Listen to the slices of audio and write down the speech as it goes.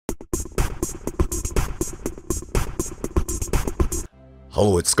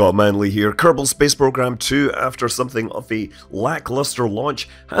Hello, it's Scott Manley here. Kerbal Space Program 2, after something of a lackluster launch,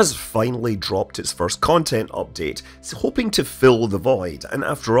 has finally dropped its first content update. It's hoping to fill the void, and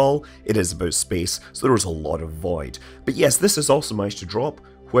after all, it is about space, so there is a lot of void. But yes, this has also managed to drop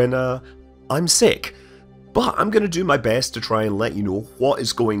when I'm sick. But I'm going to do my best to try and let you know what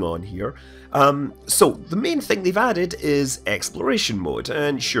is going on here. So the main thing they've added is exploration mode,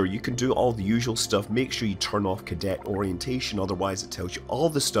 and sure, you can do all the usual stuff. Make sure you turn off cadet orientation, otherwise it tells you all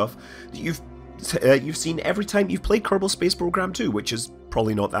the stuff that you've seen every time you've played Kerbal Space Program 2, which is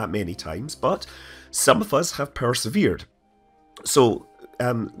probably not that many times, but some of us have persevered. So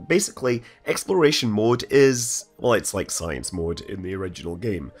basically, exploration mode is, well, it's like science mode in the original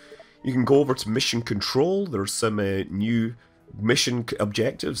game. You can go over to mission control. There's some new mission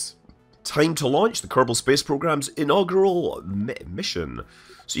objectives. Time to launch the Kerbal Space Program's inaugural mission.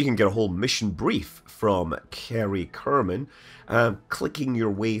 So you can get a whole mission brief from Kerry Kerman. Clicking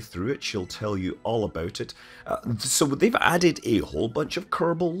your way through it, she'll tell you all about it. So they've added a whole bunch of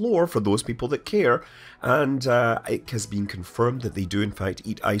Kerbal lore for those people that care. And it has been confirmed that they do in fact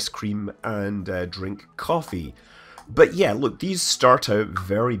eat ice cream and drink coffee. But yeah, look, these start out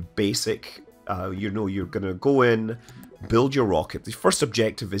very basic. You know, you're going to go in, build your rocket. The first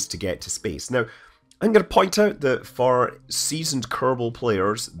objective is to get to space. Now, I'm going to point out that for seasoned Kerbal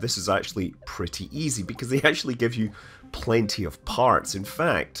players, this is actually pretty easy because they actually give you plenty of parts. In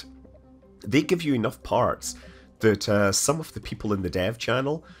fact, they give you enough parts that some of the people in the dev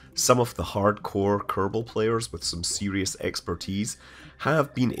channel, some of the hardcore Kerbal players with some serious expertise,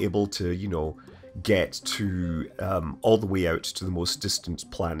 have been able to, you know, get to all the way out to the most distant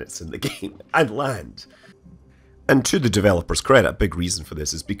planets in the game and land. And to the developers' credit, a big reason for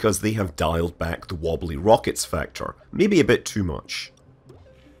this is because they have dialed back the wobbly rockets factor, maybe a bit too much.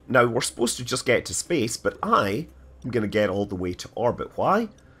 Now, we're supposed to just get to space, but I am going to get all the way to orbit. Why?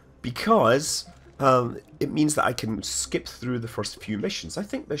 Because it means that I can skip through the first few missions. I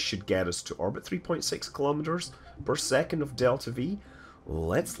think this should get us to orbit, 3.6 kilometers per second of delta V.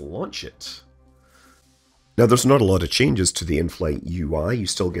 Let's launch it. Now, there's not a lot of changes to the in-flight UI. You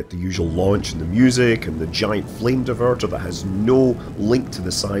still get the usual launch and the music and the giant flame diverter that has no link to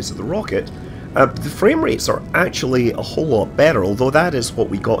the size of the rocket. The frame rates are actually a whole lot better, although that is what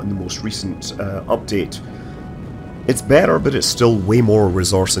we got in the most recent update. It's better, but it's still way more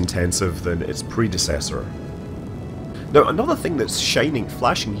resource intensive than its predecessor. Now, another thing that's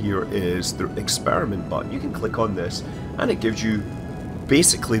flashing here is the experiment button. You can click on this and it gives you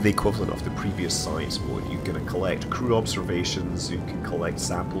basically the equivalent of the previous science mode. You're going to collect crew observations, you can collect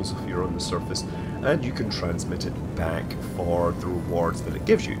samples if you're on the surface, and you can transmit it back for the rewards that it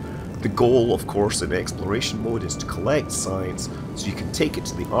gives you. The goal, of course, in exploration mode is to collect science so you can take it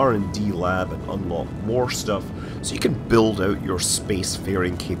to the R&D lab and unlock more stuff so you can build out your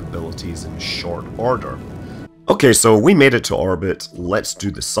spacefaring capabilities in short order. Okay, so we made it to orbit. Let's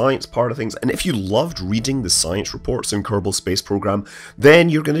do the science part of things. And if you loved reading the science reports in Kerbal Space Program, then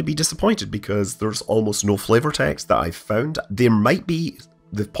you're going to be disappointed because there's almost no flavor text that I've found. There might be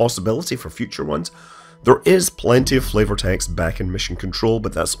the possibility for future ones. There is plenty of flavor text back in Mission Control,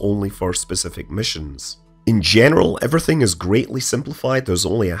 but that's only for specific missions. In general, everything is greatly simplified. There's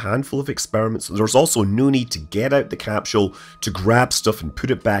only a handful of experiments. There's also no need to get out the capsule to grab stuff and put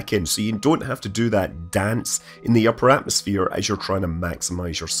it back in, so you don't have to do that dance in the upper atmosphere as you're trying to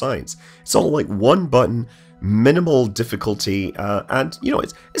maximize your science. It's all like one button, minimal difficulty, and you know,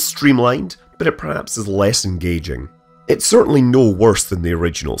 it's streamlined, but it perhaps is less engaging. It's certainly no worse than the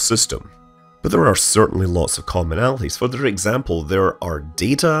original system. But there are certainly lots of commonalities. For example, there are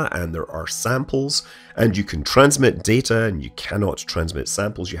data and there are samples, and you can transmit data and you cannot transmit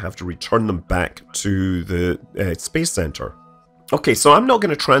samples. You have to return them back to the Space Center. Okay, so I'm not going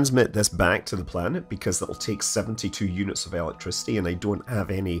to transmit this back to the planet because that'll take 72 units of electricity and I don't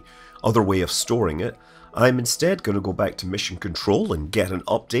have any other way of storing it. I'm instead going to go back to Mission Control and get an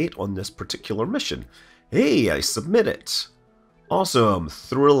update on this particular mission. Hey, I submit it. Awesome,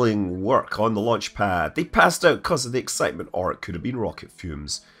 thrilling work on the launch pad. They passed out because of the excitement, or it could have been rocket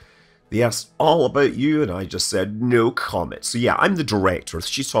fumes. They asked all about you, and I just said no comment. So yeah, I'm the director.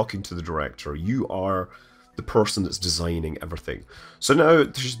 She's talking to the director. You are the person that's designing everything. So now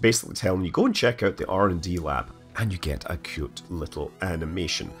she's basically telling you, go and check out the R&D lab, and you get a cute little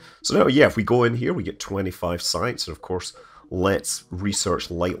animation. So now, yeah, if we go in here, we get 25 science, and of course, let's research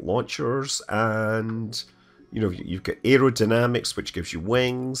light launchers and... You know, you've got aerodynamics, which gives you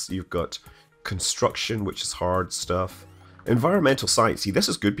wings. You've got construction, which is hard stuff. Environmental science. See, this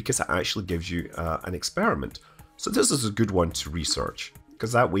is good because it actually gives you an experiment. So this is a good one to research,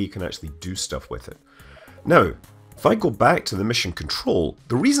 because that way you can actually do stuff with it. Now, If I go back to the mission control,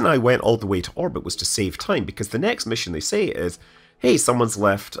 the reason I went all the way to orbit was to save time, because the next mission they say is, hey, someone's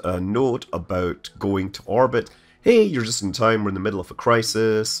left a note about going to orbit. Hey, you're just in time, we're in the middle of a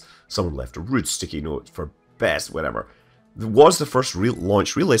crisis. Someone left a rude sticky note for best, whatever. It was the first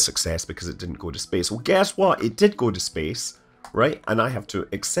launch relay success because it didn't go to space. Well, guess what? It did go to space, right? And I have to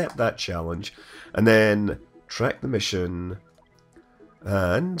accept that challenge and then track the mission.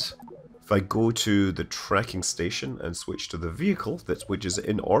 And if I go to the tracking station and switch to the vehicle which is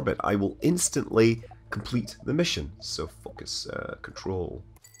in orbit, I will instantly complete the mission. So focus, control.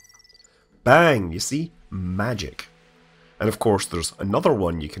 Bang! You see? Magic. And of course there's another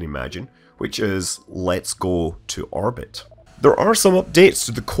one you can imagine, which is let's go to orbit. There are some updates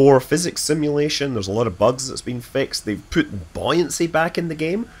to the core physics simulation. There's a lot of bugs that's been fixed. They've put buoyancy back in the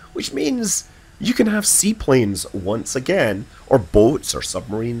game, which means you can have seaplanes once again, or boats or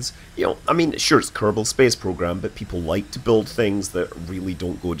submarines. You know, I mean, sure, it's Kerbal Space Program, but people like to build things that really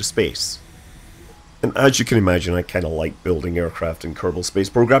don't go to space. And as you can imagine, I kind of like building aircraft in Kerbal Space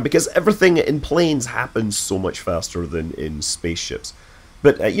Program because everything in planes happens so much faster than in spaceships.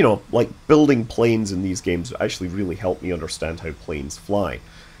 But, you know, like building planes in these games actually really help me understand how planes fly.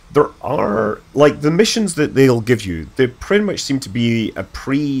 There are, like, the missions that they'll give you, they pretty much seem to be a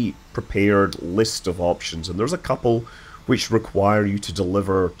pre-prepared list of options. And there's a couple which require you to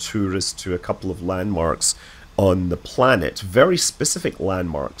deliver tourists to a couple of landmarks on the planet, very specific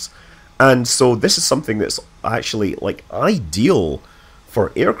landmarks. And so this is something that's actually like ideal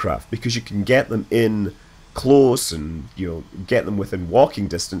for aircraft because you can get them in close and, you know, get them within walking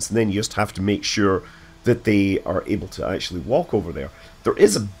distance, and then you just have to make sure that they are able to actually walk over there. There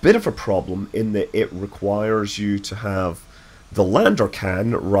is a bit of a problem in that it requires you to have the lander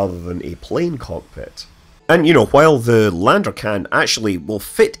can rather than a plane cockpit. And, you know, while the lander can actually will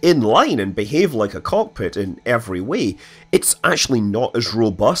fit in line and behave like a cockpit in every way, it's actually not as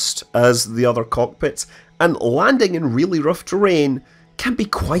robust as the other cockpits, and landing in really rough terrain can be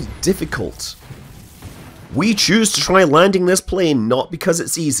quite difficult. We choose to try landing this plane not because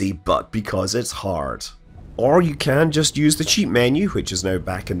it's easy, but because it's hard. Or you can just use the cheat menu, which is now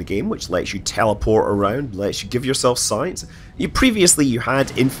back in the game, which lets you teleport around, lets you give yourself science. Previously you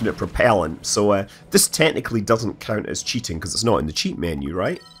had infinite propellant, so this technically doesn't count as cheating because it's not in the cheat menu,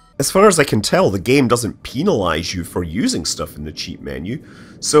 right? As far as I can tell, the game doesn't penalize you for using stuff in the cheat menu,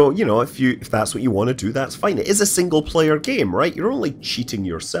 so, you know, if that's what you want to do, that's fine. It is a single-player game, right? You're only cheating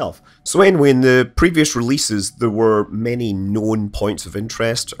yourself. So anyway, in the previous releases, there were many known points of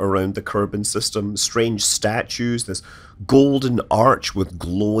interest around the Kerbal system. Strange statues, this golden arch with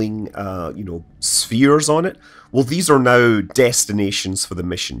glowing, you know, spheres on it. Well, these are now destinations for the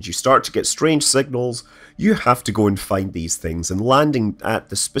missions. You start to get strange signals, you have to go and find these things, and landing at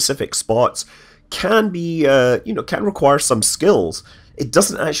the specific spots can be, you know, can require some skills. It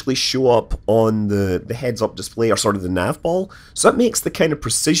doesn't actually show up on the heads-up display or sort of the nav ball, so that makes the kind of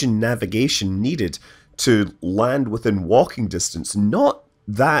precision navigation needed to land within walking distance not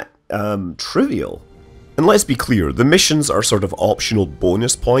that trivial. And let's be clear, the missions are sort of optional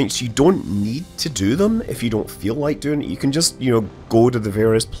bonus points. You don't need to do them if you don't feel like doing it. You can just, you know, go to the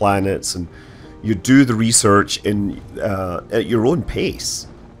various planets and you do the research in at your own pace.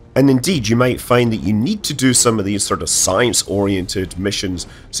 And indeed, you might find that you need to do some of these sort of science-oriented missions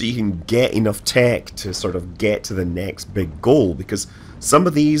so you can get enough tech to sort of get to the next big goal, because some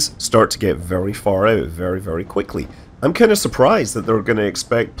of these start to get very far out very, very quickly. I'm kind of surprised that they're going to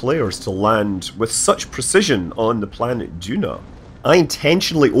expect players to land with such precision on the planet Duna. I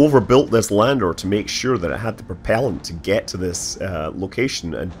intentionally overbuilt this lander to make sure that it had the propellant to get to this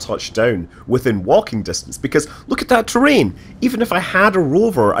location and touch down within walking distance, because look at that terrain. Even if I had a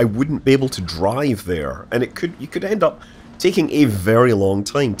rover, I wouldn't be able to drive there, and you could end up taking a very long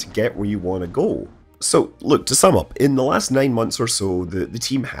time to get where you want to go. So, look, to sum up, in the last 9 months or so, the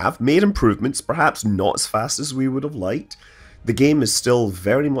team have made improvements, perhaps not as fast as we would have liked. The game is still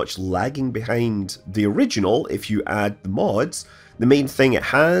very much lagging behind the original if you add the mods. The main thing it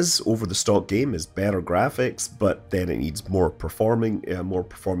has over the stock game is better graphics, but then it needs more performant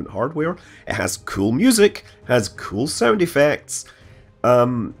hardware. It has cool music, has cool sound effects,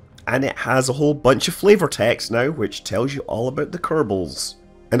 and it has a whole bunch of flavor text now, which tells you all about the Kerbals.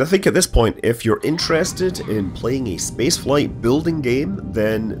 And I think at this point, if you're interested in playing a spaceflight building game,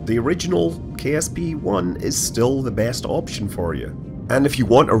 then the original KSP-1 is still the best option for you. And if you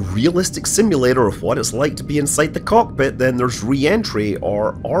want a realistic simulator of what it's like to be inside the cockpit, then there's Re-Entry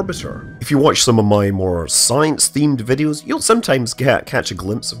or Orbiter. If you watch some of my more science-themed videos, you'll sometimes catch a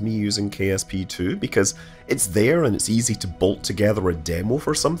glimpse of me using KSP-2, because it's there and it's easy to bolt together a demo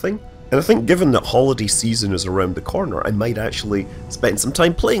for something. And I think given that holiday season is around the corner, I might actually spend some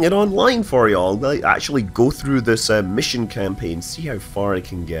time playing it online for y'all. Like actually go through this mission campaign, see how far I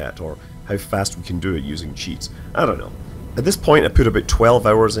can get, or how fast we can do it using cheats. I don't know. At this point I put about 12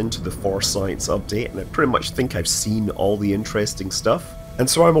 hours into the Foresights update, and I pretty much think I've seen all the interesting stuff. And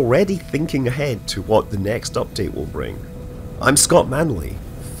so I'm already thinking ahead to what the next update will bring. I'm Scott Manley.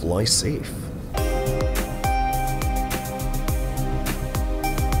 Fly safe.